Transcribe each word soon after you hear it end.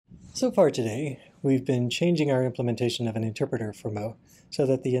So far today, we've been changing our implementation of an interpreter for Mo so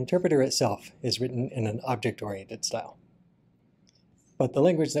that the interpreter itself is written in an object-oriented style. But the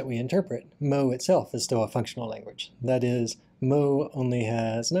language that we interpret, Mo itself, is still a functional language. That is, Mo only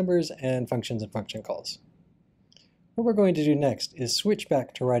has numbers and functions and function calls. What we're going to do next is switch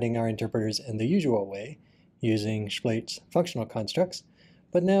back to writing our interpreters in the usual way, using Shplait's functional constructs,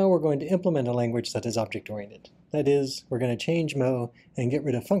 but now we're going to implement a language that is object-oriented. That is, we're going to change Mo and get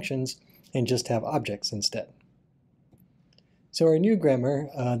rid of functions and just have objects instead. So our new grammar,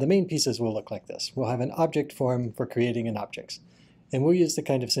 the main pieces will look like this. We'll have an object form for creating an object. And we'll use the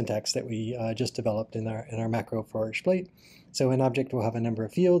kind of syntax that we just developed in our macro for Shplait. So an object will have a number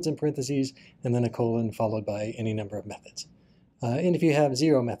of fields in parentheses, and then a colon followed by any number of methods. And if you have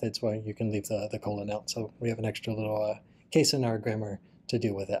 0 methods, well, you can leave the colon out. So we have an extra little case in our grammar to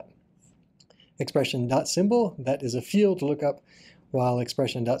deal with that. Expression.symbol, that is a field lookup, while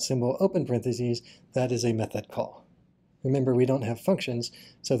expression.symbol open parentheses, that is a method call. Remember, we don't have functions,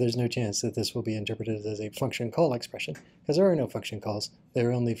 so there's no chance that this will be interpreted as a function call expression, because there are no function calls. There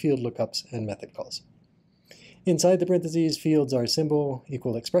are only field lookups and method calls. Inside the parentheses, fields are symbol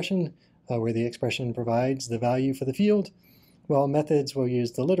equal expression, where the expression provides the value for the field, while methods will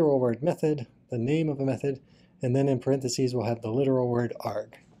use the literal word method, the name of a method, and then in parentheses we'll have the literal word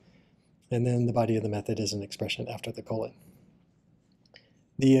arg. And then the body of the method is an expression after the colon.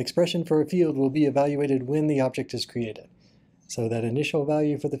 The expression for a field will be evaluated when the object is created. So that initial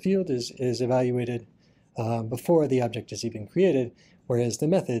value for the field is evaluated before the object is even created, whereas the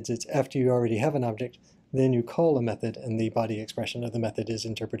methods, it's after you already have an object, then you call a method and the body expression of the method is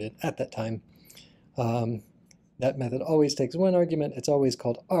interpreted at that time. That method always takes one argument. It's always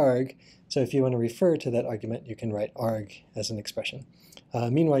called arg. So if you want to refer to that argument, you can write arg as an expression.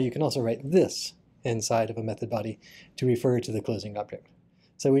 Meanwhile, you can also write this inside of a method body to refer to the closing object.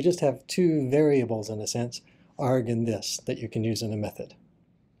 So we just have two variables in a sense, arg and this, that you can use in a method.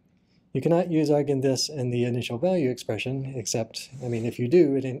 You cannot use arg and this in the initial value expression, except, if you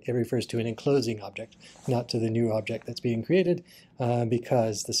do, it refers to an enclosing object, not to the new object that's being created,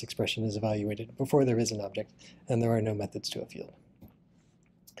 because this expression is evaluated before there is an object, and there are no methods to a field.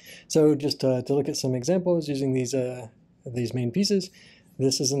 So just to look at some examples using these main pieces,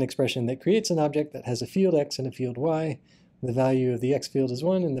 this is an expression that creates an object that has a field x and a field y. The value of the x field is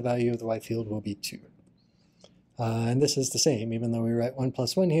 1, and the value of the y field will be 2. And this is the same, even though we write 1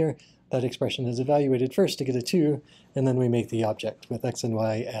 plus 1 here, that expression is evaluated first to get a 2, and then we make the object with x and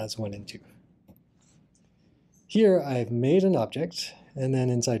y as 1 and 2. Here I've made an object, and then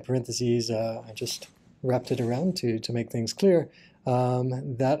inside parentheses I just wrapped it around to make things clear.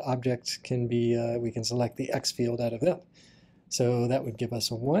 That object can be, we can select the x field out of that. So that would give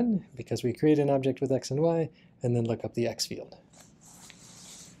us a 1, because we create an object with x and y, and then look up the x field.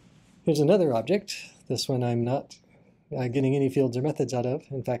 Here's another object. This one I'm not getting any fields or methods out of.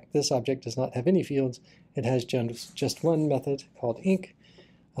 In fact, this object does not have any fields. It has just one method called inc,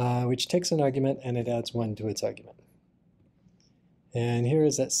 which takes an argument and it adds 1 to its argument. And here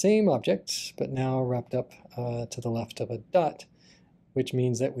is that same object, but now wrapped up to the left of a dot, which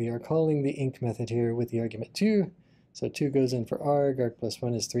means that we are calling the inc method here with the argument 2. So 2 goes in for arg plus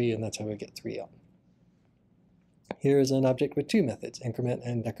 1 is 3, and that's how we get 3 out. Here is an object with 2 methods, increment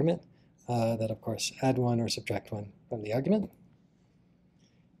and decrement, that of course add 1 or subtract 1 from the argument.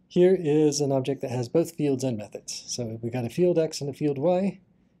 Here is an object that has both fields and methods. So we got a field x and a field y,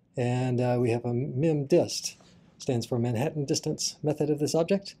 and we have a memdist, stands for Manhattan distance method of this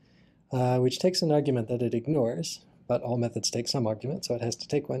object, which takes an argument that it ignores, but all methods take some argument, so it has to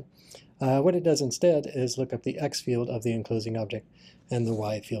take one. What it does instead is look up the x field of the enclosing object and the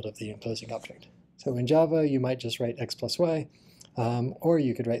y field of the enclosing object. So in Java, you might just write x plus y, or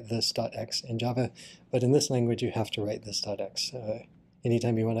you could write this.x in Java, but in this language, you have to write this.x.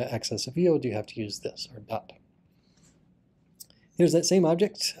 Anytime you want to access a field, you have to use this, or dot. Here's that same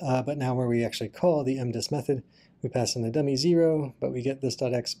object, but now where we actually call the mdist method, we pass in a dummy 0, but we get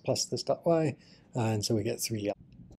this.x plus this.y, and so we get 3 out.